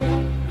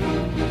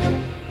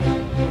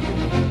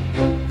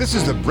This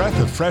is the Breath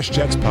of Fresh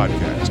Jets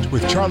podcast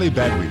with Charlie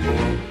Bagweed.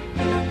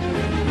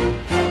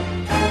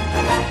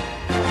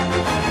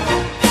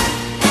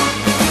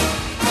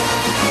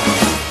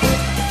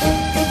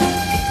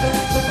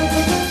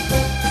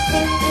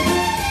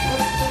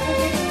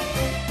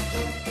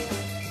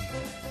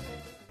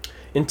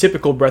 In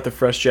typical Breath of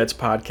Fresh Jets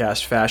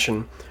podcast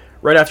fashion,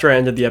 right after I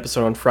ended the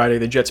episode on Friday,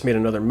 the Jets made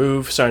another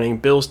move, signing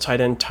Bills tight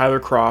end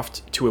Tyler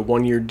Kroft to a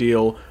one-year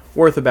deal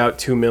worth about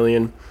 $2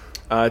 million.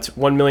 It's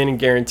 $1 million in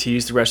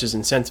guarantees, the rest is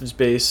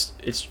incentives-based.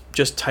 It's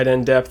just tight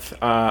end depth.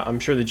 I'm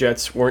sure the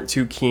Jets weren't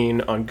too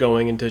keen on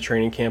going into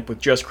training camp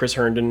with just Chris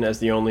Herndon as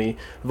the only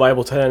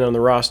viable tight end on the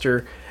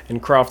roster, and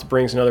Kroft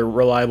brings another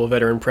reliable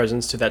veteran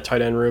presence to that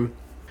tight end room.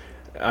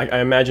 I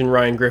imagine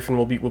Ryan Griffin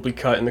will be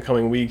cut in the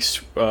coming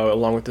weeks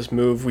along with this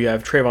move. We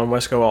have Trayvon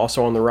Wesco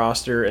also on the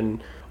roster,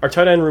 and our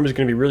tight end room is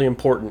going to be really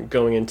important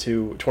going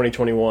into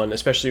 2021,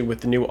 especially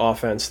with the new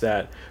offense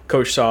that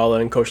Coach Sala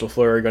and Coach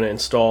LaFleur are going to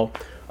install.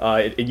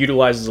 It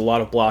utilizes a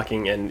lot of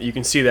blocking, and you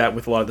can see that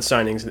with a lot of the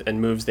signings and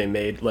moves they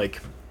made.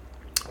 Like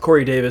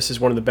Corey Davis is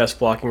one of the best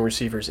blocking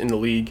receivers in the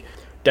league.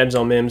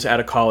 Denzel Mims out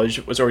of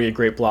college was already a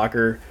great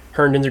blocker.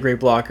 Herndon's a great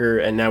blocker,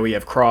 and now we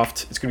have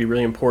Kroft. It's going to be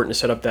really important to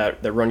set up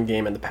that run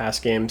game and the pass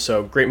game.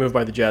 So great move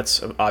by the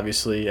Jets,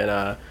 obviously, and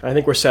I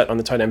think we're set on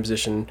the tight end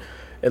position,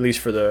 at least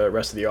for the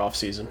rest of the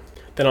offseason.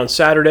 Then on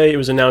Saturday, it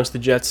was announced the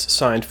Jets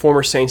signed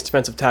former Saints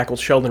defensive tackle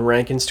Sheldon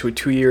Rankins to a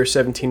 2-year,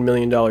 $17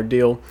 million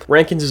deal.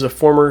 Rankins is a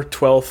former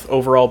 12th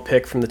overall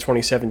pick from the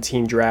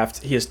 2017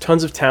 draft. He has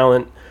tons of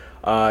talent.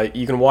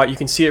 You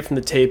can see it from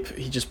the tape.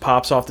 He just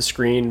pops off the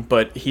screen,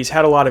 but he's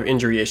had a lot of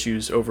injury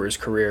issues over his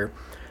career.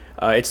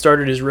 It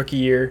started his rookie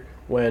year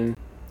when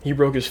he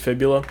broke his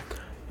fibula.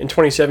 In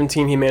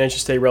 2017, he managed to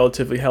stay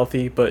relatively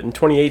healthy, but in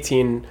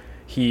 2018,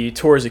 he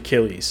tore his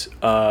Achilles.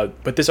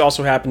 But this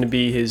also happened to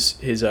be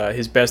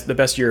the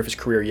best year of his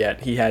career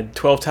yet. He had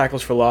 12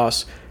 tackles for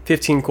loss,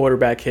 15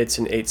 quarterback hits,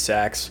 and 8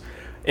 sacks.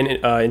 In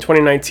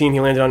 2019, he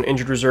landed on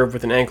injured reserve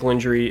with an ankle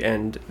injury,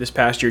 and this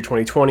past year,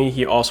 2020,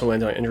 he also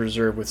landed on injured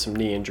reserve with some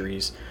knee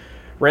injuries.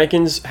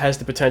 Rankins has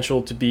the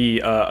potential to be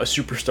a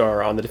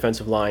superstar on the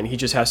defensive line. He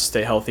just has to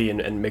stay healthy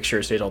and make sure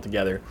it stays all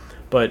together.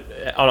 But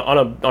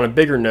on a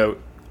bigger note,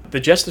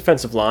 the Jets'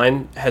 defensive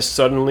line has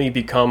suddenly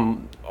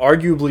become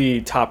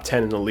arguably top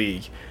 10 in the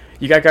league.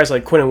 You got guys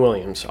like Quinnen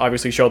Williams,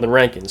 obviously Sheldon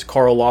Rankins,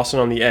 Carl Lawson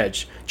on the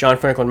edge, John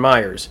Franklin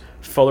Myers,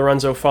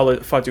 Lorenzo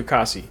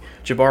Fatukasi,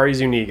 Jabari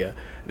Zuniga.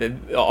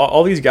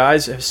 All these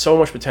guys have so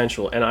much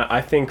potential, and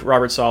I think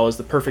Robert Saleh is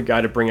the perfect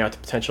guy to bring out the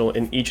potential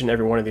in each and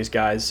every one of these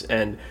guys.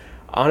 And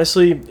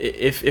honestly,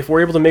 if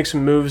we're able to make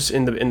some moves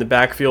in the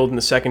backfield and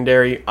the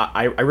secondary,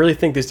 I really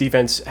think this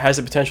defense has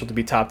the potential to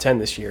be top 10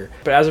 this year.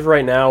 But as of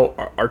right now,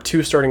 our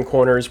two starting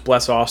corners,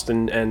 Bless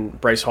Austin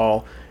and Bryce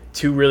Hall,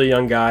 two really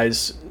young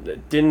guys,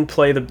 didn't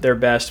play their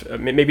best.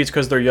 Maybe it's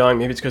because they're young,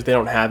 maybe it's because they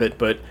don't have it,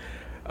 but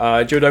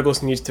Joe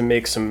Douglas needs to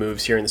make some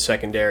moves here in the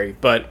secondary.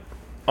 But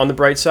on the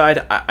bright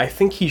side, I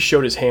think he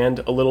showed his hand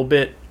a little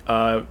bit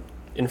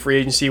in free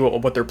agency,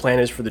 what their plan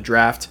is for the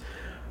draft.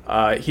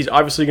 He's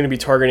obviously going to be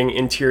targeting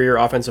interior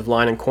offensive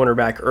line and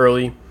cornerback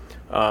early.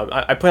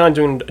 I plan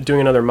on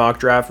doing another mock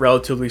draft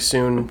relatively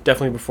soon,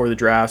 definitely before the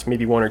draft,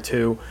 maybe one or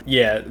two.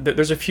 Yeah,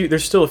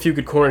 there's still a few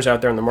good corners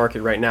out there in the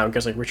market right now.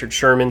 Guys like Richard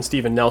Sherman,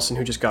 Steven Nelson,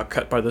 who just got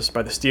cut by the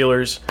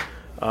Steelers,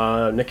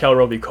 Nickel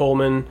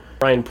Roby-Coleman,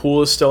 Ryan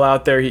Poole is still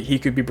out there. He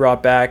could be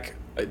brought back.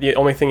 The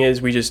only thing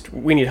is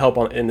we need help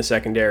in the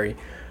secondary.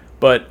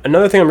 But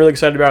another thing I'm really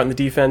excited about in the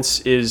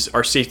defense is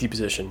our safety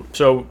position.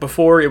 So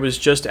before, it was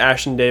just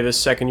Ashton Davis,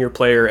 second-year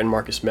player, and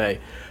Marcus May.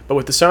 But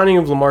with the signing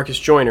of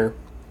LaMarcus Joyner,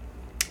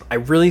 I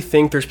really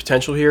think there's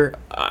potential here.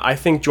 I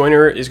think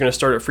Joyner is going to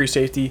start at free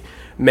safety.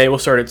 May will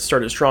start at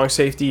strong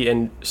safety,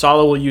 and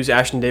Saleh will use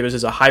Ashton Davis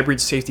as a hybrid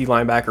safety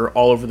linebacker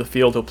all over the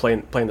field. He'll play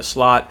in the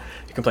slot.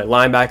 You can play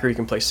linebacker. You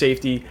can play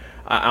safety.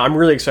 I'm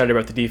really excited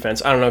about the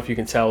defense. I don't know if you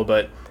can tell,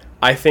 but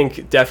I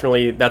think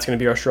definitely that's going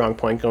to be our strong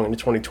point going into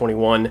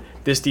 2021.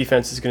 This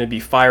defense is going to be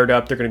fired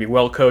up. They're going to be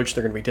well coached.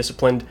 They're going to be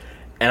disciplined.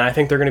 And I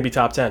think they're going to be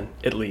top 10,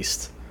 at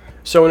least.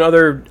 So in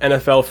other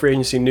NFL free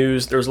agency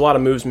news, there was a lot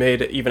of moves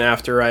made even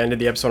after I ended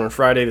the episode on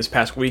Friday. This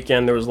past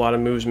weekend, there was a lot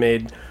of moves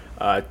made.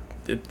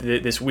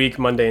 This week,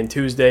 Monday and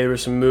Tuesday, there were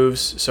some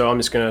moves. So I'm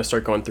just going to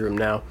start going through them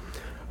now.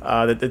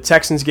 The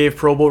Texans gave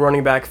Pro Bowl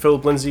running back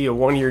Philip Lindsay a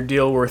one-year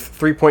deal worth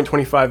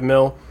 $3.25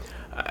 million.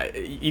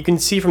 You can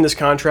see from this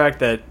contract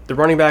that the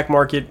running back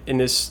market in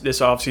this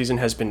offseason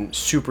has been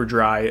super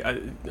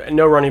dry.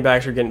 No running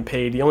backs are getting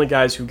paid. The only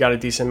guys who got a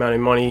decent amount of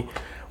money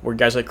were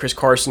guys like Chris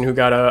Carson, who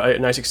got a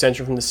nice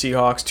extension from the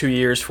Seahawks, 2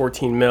 years,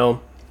 $14 million.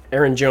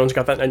 Aaron Jones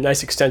got a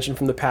nice extension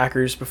from the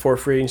Packers before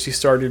free agency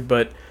started.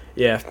 But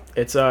yeah,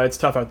 it's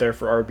tough out there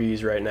for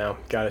RBs right now,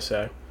 gotta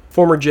say.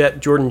 Former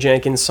Jet Jordan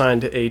Jenkins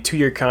signed a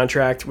 2-year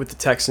contract with the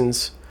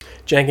Texans.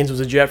 Jenkins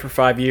was a Jet for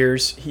 5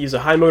 years. He's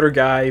a high motor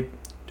guy.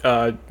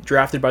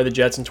 Drafted by the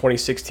Jets in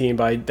 2016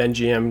 by then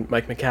GM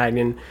Mike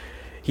McCagnon.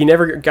 He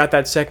never got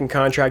that second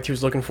contract he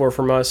was looking for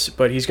from us,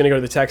 but he's going to go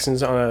to the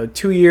Texans on a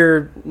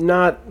 2-year,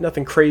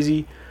 nothing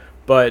crazy,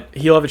 but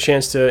he'll have a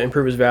chance to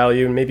improve his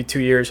value. In maybe 2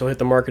 years, he'll hit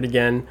the market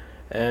again,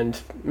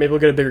 and maybe he'll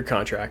get a bigger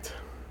contract.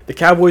 The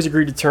Cowboys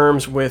agreed to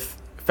terms with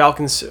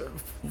former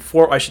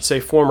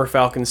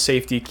Falcons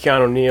safety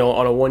Keanu Neal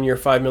on a 1-year,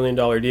 $5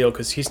 million deal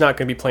because he's not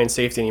going to be playing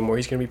safety anymore.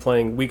 He's going to be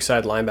playing weak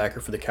side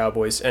linebacker for the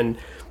Cowboys. And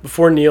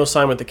before Neal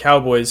signed with the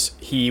Cowboys,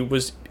 he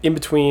was in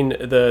between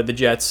the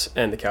Jets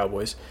and the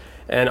Cowboys.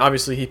 And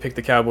obviously he picked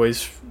the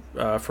Cowboys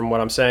from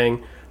what I'm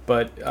saying,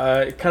 but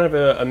kind of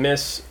a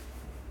miss.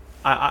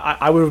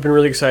 I would have been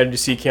really excited to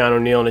see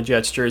Keanu Neal in a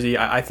Jets jersey.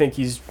 I think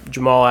he's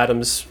Jamal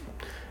Adams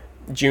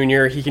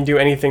Jr. He can do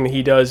anything that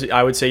he does.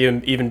 I would say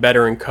even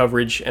better in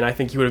coverage, and I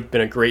think he would have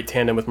been a great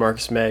tandem with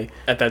Marcus May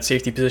at that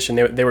safety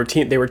position. They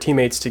were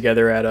teammates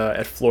together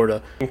at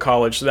Florida in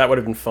college, so that would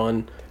have been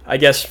fun. I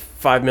guess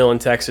 $5 million in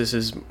Texas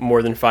is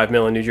more than $5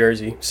 million in New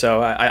Jersey,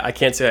 so I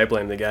can't say I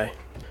blame the guy.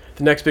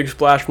 The next big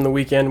splash from the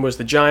weekend was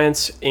the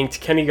Giants inked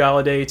Kenny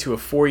Golladay to a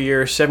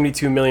 4-year,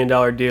 $72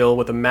 million deal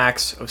with a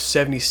max of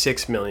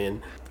 $76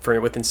 million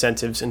with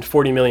incentives and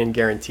 $40 million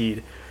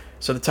guaranteed.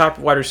 So the top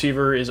wide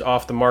receiver is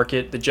off the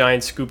market. The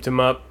Giants scooped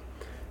him up.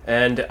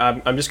 And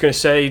I'm just going to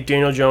say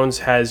Daniel Jones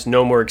has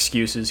no more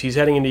excuses. He's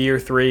heading into year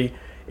 3.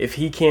 If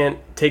he can't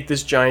take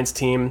this Giants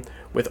team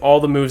with all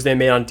the moves they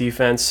made on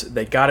defense,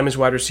 they got him as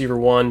wide receiver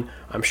 1.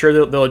 I'm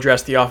sure they'll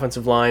address the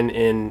offensive line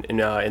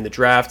in the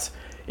draft.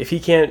 If he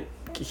can't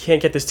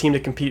get this team to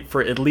compete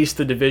for at least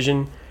the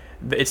division,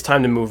 it's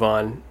time to move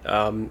on.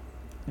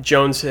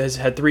 Jones has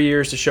had 3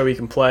 years to show he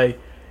can play.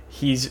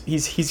 He's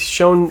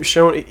shown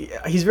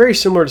he's very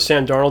similar to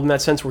Sam Darnold in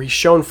that sense, where he's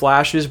shown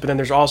flashes, but then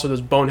there's also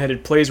those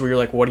boneheaded plays where you're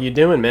like, what are you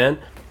doing, man?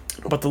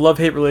 But the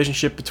love-hate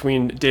relationship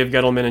between Dave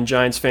Gettleman and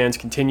Giants fans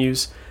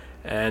continues,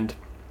 and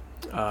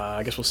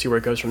I guess we'll see where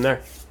it goes from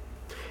there.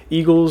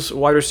 Eagles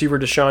wide receiver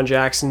Deshaun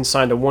Jackson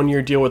signed a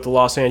 1-year deal with the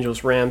Los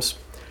Angeles Rams.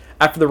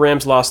 After the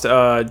Rams lost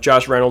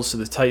Josh Reynolds to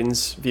the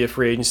Titans via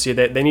free agency,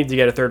 they needed to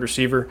get a third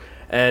receiver.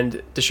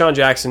 And Deshaun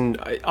Jackson,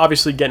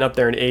 obviously getting up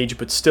there in age,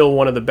 but still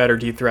one of the better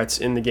deep threats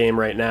in the game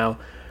right now.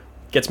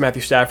 Gets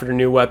Matthew Stafford a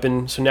new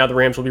weapon. So now the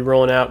Rams will be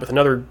rolling out with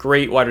another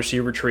great wide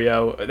receiver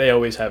trio. They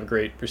always have a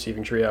great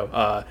receiving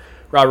trio.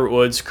 Robert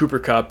Woods, Cooper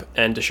Kupp,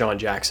 and Deshaun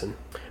Jackson.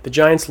 The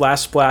Giants'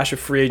 last splash of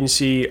free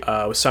agency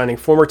was signing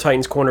former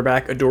Titans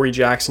cornerback Adoree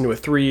Jackson to a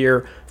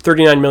 3-year,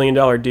 $39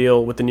 million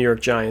deal with the New York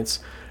Giants.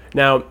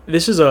 Now,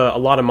 this is a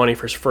lot of money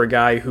for a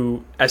guy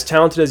who, as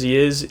talented as he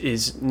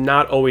is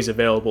not always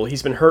available.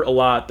 He's been hurt a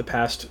lot the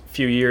past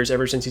few years,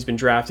 ever since he's been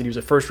drafted. He was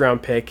a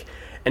first-round pick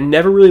and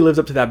never really lived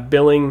up to that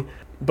billing.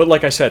 But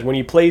like I said, when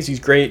he plays,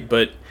 he's great,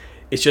 but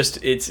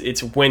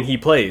it's when he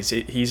plays.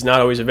 He's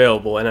not always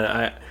available. And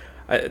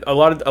a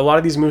lot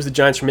of these moves the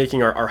Giants are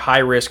making are high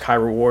risk, high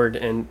reward,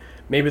 and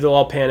maybe they'll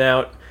all pan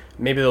out,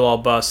 maybe they'll all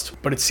bust.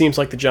 But it seems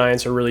like the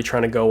Giants are really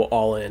trying to go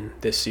all in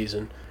this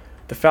season.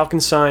 The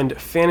Falcons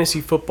signed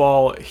fantasy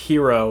football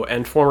hero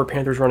and former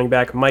Panthers running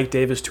back Mike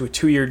Davis to a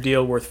 2-year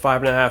deal worth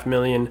 $5.5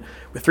 million,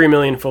 with $3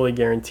 million fully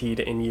guaranteed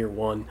in year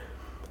 1.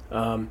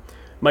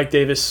 Mike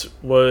Davis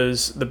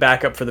was the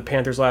backup for the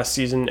Panthers last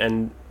season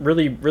and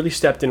really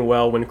stepped in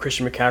well when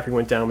Christian McCaffrey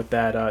went down with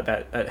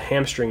that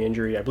hamstring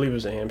injury. I believe it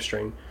was a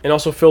hamstring. And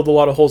also filled a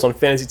lot of holes on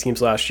fantasy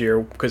teams last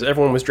year because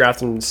everyone was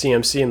drafting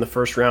CMC in the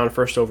first round,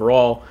 first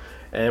overall.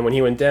 And when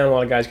he went down, a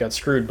lot of guys got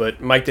screwed,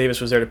 but Mike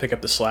Davis was there to pick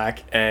up the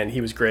slack, and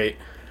he was great.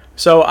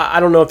 So I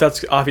don't know if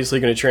that's obviously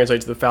going to translate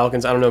to the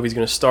Falcons. I don't know if he's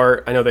going to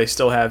start. I know they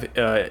still have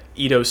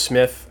Ito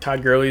Smith.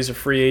 Todd Gurley's a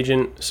free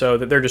agent, so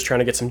that they're just trying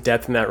to get some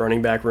depth in that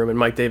running back room, and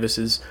Mike Davis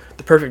is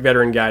the perfect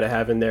veteran guy to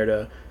have in there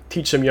to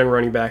teach some young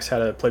running backs how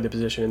to play the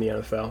position in the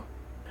NFL.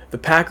 The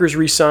Packers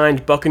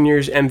re-signed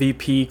Buccaneers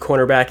MVP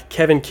cornerback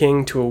Kevin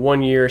King to a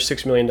 1-year,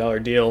 $6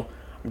 million deal.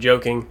 I'm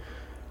joking.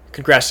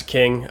 Congrats to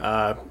King.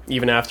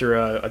 Even after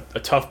a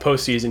tough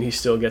postseason, he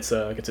still gets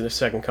a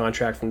second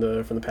contract from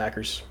the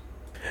Packers.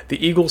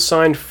 The Eagles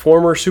signed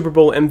former Super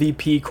Bowl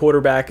MVP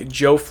quarterback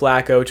Joe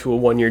Flacco to a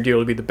 1-year deal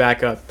to be the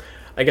backup.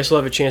 I guess he'll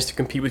have a chance to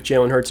compete with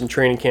Jalen Hurts in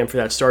training camp for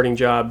that starting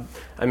job.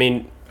 I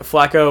mean,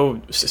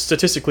 Flacco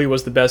statistically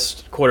was the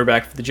best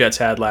quarterback the Jets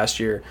had last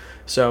year,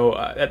 so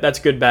that's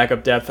good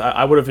backup depth.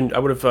 I would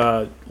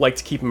have liked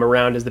to keep him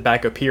around as the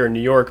backup here in New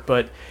York,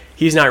 but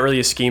he's not really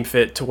a scheme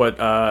fit to what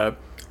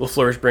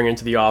LaFleur's bringing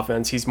to the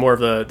offense. He's more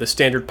of the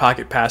standard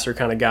pocket passer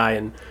kind of guy,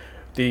 and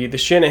the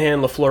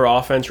Shanahan-LaFleur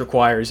offense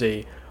requires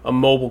a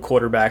mobile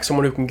quarterback,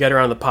 someone who can get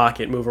around the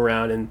pocket, move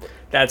around, and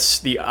that's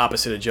the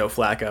opposite of Joe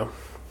Flacco.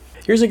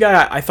 Here's a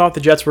guy I thought the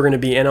Jets were going to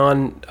be in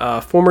on.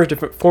 Former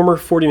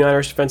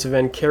 49ers defensive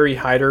end Kerry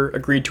Hyder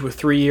agreed to a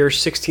 3-year,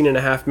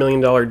 $16.5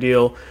 million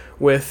deal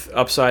with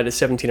upside to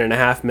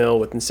 $17.5 million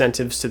with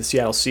incentives to the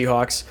Seattle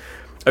Seahawks.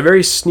 A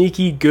very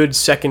sneaky, good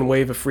second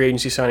wave of free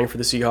agency signing for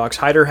the Seahawks.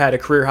 Hyder had a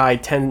career-high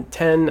 10,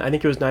 I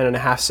think it was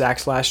 9.5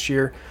 sacks last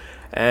year,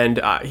 and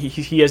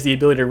he has the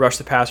ability to rush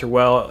the passer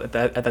well at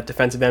that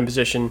defensive end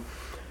position,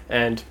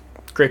 and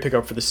great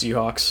pickup for the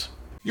Seahawks.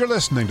 You're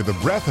listening to The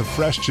Breath of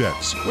Fresh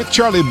Jets with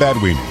Charlie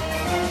Badweeny.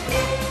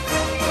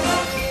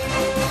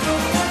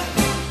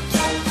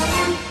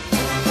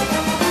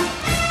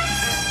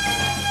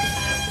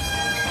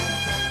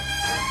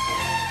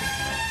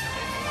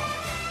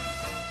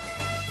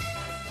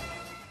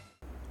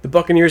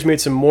 Buccaneers made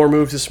some more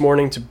moves this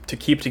morning to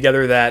keep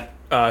together that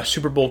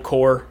Super Bowl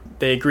core.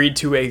 They agreed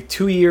to a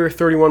 2-year,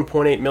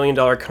 $31.8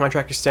 million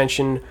contract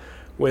extension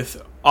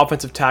with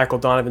offensive tackle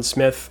Donovan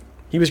Smith.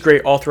 He was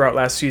great all throughout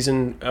last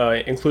season,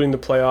 including the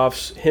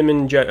playoffs. Him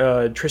and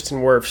Tristan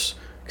Wirfs,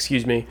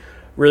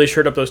 really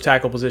shored up those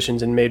tackle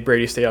positions and made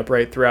Brady stay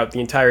upright throughout the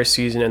entire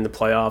season and the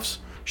playoffs.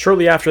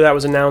 Shortly after that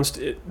was announced,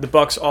 the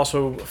Bucs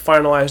also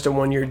finalized a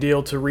 1-year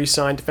deal to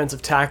re-sign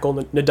defensive tackle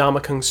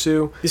Ndamukong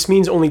Suh. This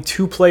means only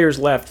 2 players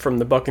left from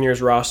the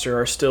Buccaneers roster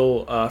are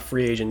still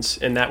free agents,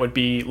 and that would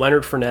be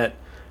Leonard Fournette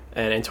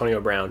and Antonio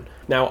Brown.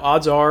 Now,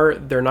 odds are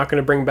they're not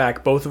going to bring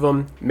back both of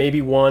them,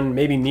 maybe one,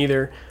 maybe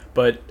neither,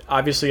 but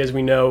obviously, as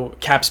we know,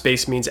 cap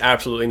space means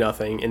absolutely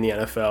nothing in the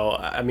NFL.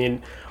 I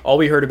mean, all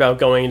we heard about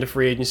going into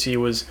free agency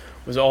was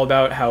all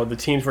about how the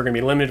teams were going to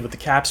be limited with the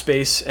cap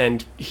space,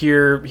 and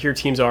here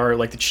teams are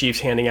like the Chiefs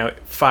handing out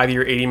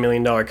 5-year, $80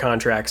 million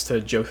contracts to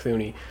Joe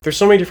Thuney. There's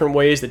so many different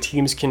ways that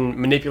teams can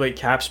manipulate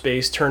cap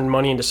space, turn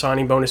money into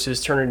signing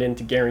bonuses, turn it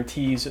into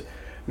guarantees,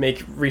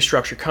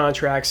 restructure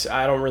contracts.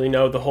 I don't really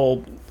know the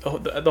whole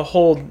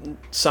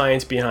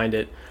science behind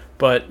it,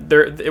 but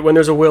when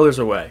there's a will, there's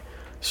a way.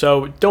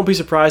 So don't be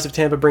surprised if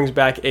Tampa brings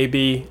back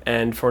AB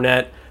and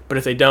Fournette, but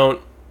if they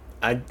don't,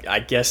 I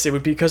guess it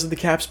would be because of the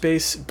cap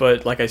space.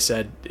 But like I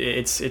said,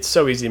 it's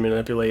so easy to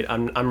manipulate.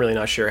 I'm really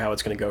not sure how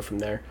it's going to go from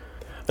there.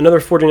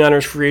 Another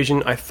 49ers free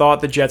agent I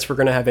thought the Jets were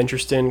going to have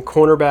interest in,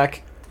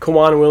 cornerback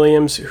K'Waun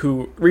Williams,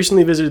 who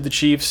recently visited the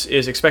Chiefs,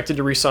 is expected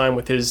to re-sign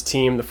with his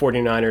team, the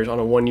 49ers, on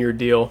a 1-year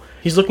deal.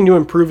 He's looking to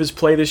improve his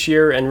play this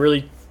year and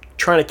really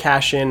trying to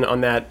cash in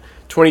on that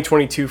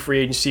 2022 free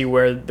agency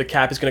where the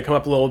cap is going to come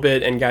up a little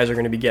bit and guys are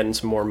going to be getting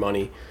some more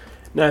money.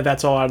 Now that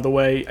that's all out of the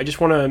way, I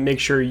just want to make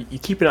sure you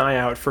keep an eye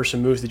out for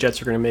some moves the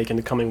Jets are going to make in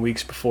the coming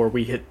weeks before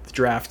we hit the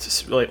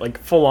draft, like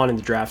full on in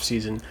the draft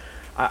season.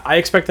 I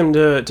expect them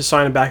to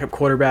sign a backup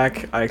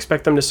quarterback. I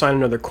expect them to sign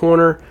another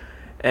corner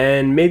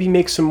and maybe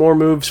make some more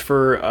moves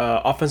for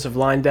offensive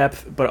line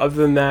depth. But other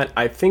than that,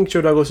 I think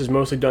Joe Douglas is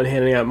mostly done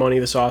handing out money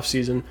this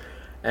offseason.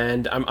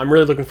 And I'm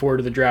really looking forward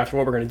to the draft and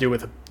what we're going to do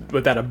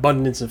with that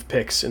abundance of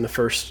picks in the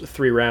first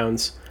 3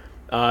 rounds.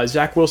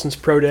 Zach Wilson's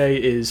pro day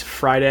is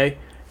Friday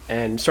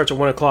and starts at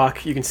 1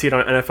 o'clock. You can see it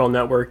on NFL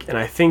Network. And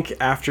I think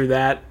after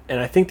that, and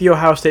I think the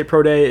Ohio State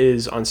pro day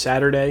is on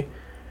Saturday.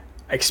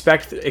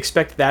 Expect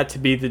that to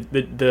be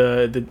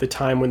the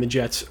time when the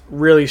Jets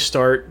really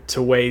start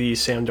to weigh these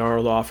Sam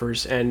Darnold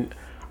offers. And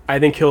I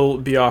think he'll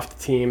be off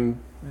the team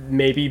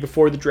maybe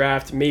before the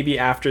draft, maybe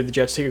after the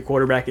Jets take a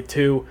quarterback at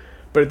 2.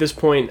 But at this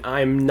point,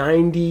 I'm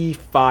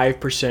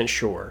 95%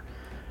 sure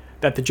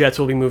that the Jets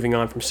will be moving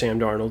on from Sam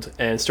Darnold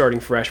and starting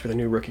fresh with a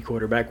new rookie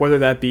quarterback, whether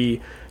that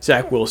be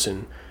Zach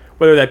Wilson,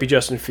 whether that be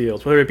Justin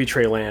Fields, whether it be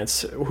Trey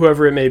Lance,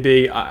 whoever it may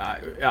be.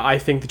 I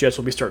think the Jets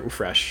will be starting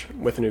fresh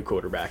with a new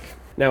quarterback.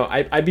 Now,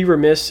 I'd be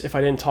remiss if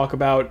I didn't talk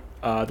about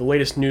the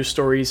latest news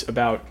stories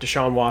about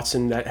Deshaun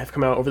Watson that have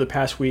come out over the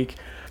past week.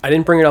 I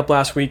didn't bring it up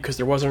last week because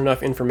there wasn't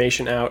enough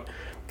information out.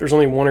 There's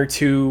only 1 or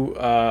 2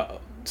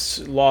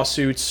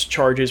 lawsuits,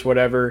 charges,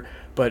 whatever,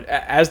 but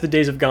as the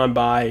days have gone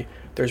by,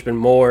 there's been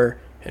more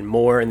and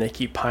more, and they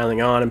keep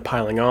piling on,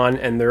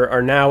 and there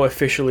are now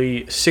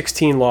officially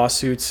 16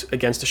 lawsuits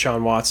against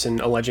Deshaun Watson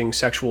alleging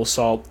sexual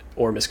assault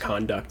or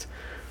misconduct.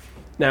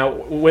 Now,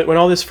 when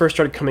all this first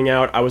started coming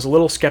out, I was a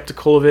little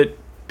skeptical of it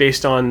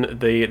based on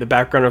the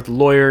background of the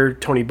lawyer,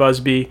 Tony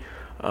Busby,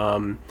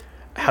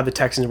 how the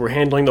Texans were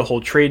handling the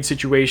whole trade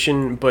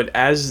situation. But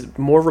as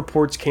more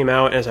reports came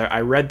out, as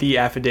I read the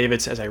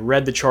affidavits, as I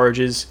read the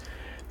charges,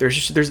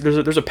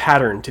 there's a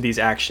pattern to these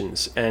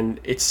actions,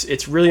 and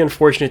it's really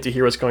unfortunate to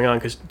hear what's going on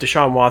because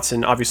Deshaun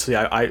Watson, obviously,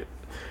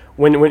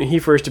 when he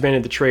first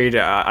demanded the trade,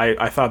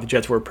 I thought the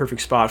Jets were a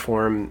perfect spot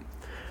for him.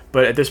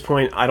 But at this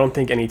point, I don't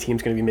think any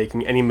team's going to be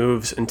making any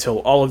moves until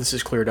all of this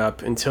is cleared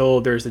up, until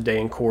there's the day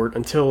in court,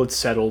 until it's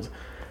settled.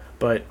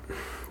 But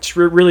it's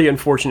really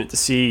unfortunate to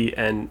see,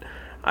 and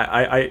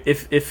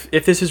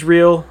if this is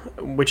real,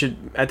 which it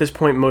at this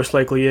point most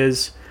likely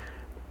is,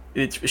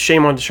 it's a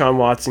shame on Deshaun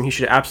Watson. He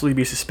should absolutely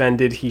be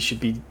suspended. He should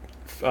be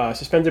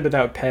suspended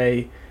without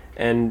pay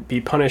and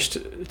be punished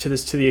to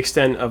the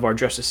extent of our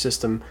justice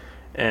system.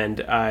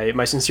 And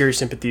my sincere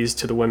sympathies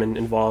to the women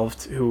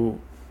involved who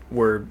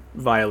were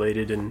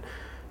violated and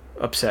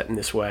upset in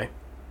this way.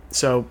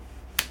 So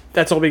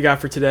that's all we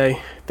got for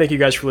today. Thank you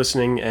guys for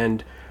listening,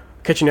 and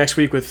catch you next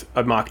week with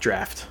a mock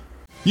draft.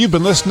 You've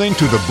been listening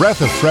to The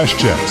Breath of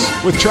Fresh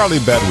Jets with Charlie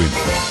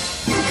Badweed.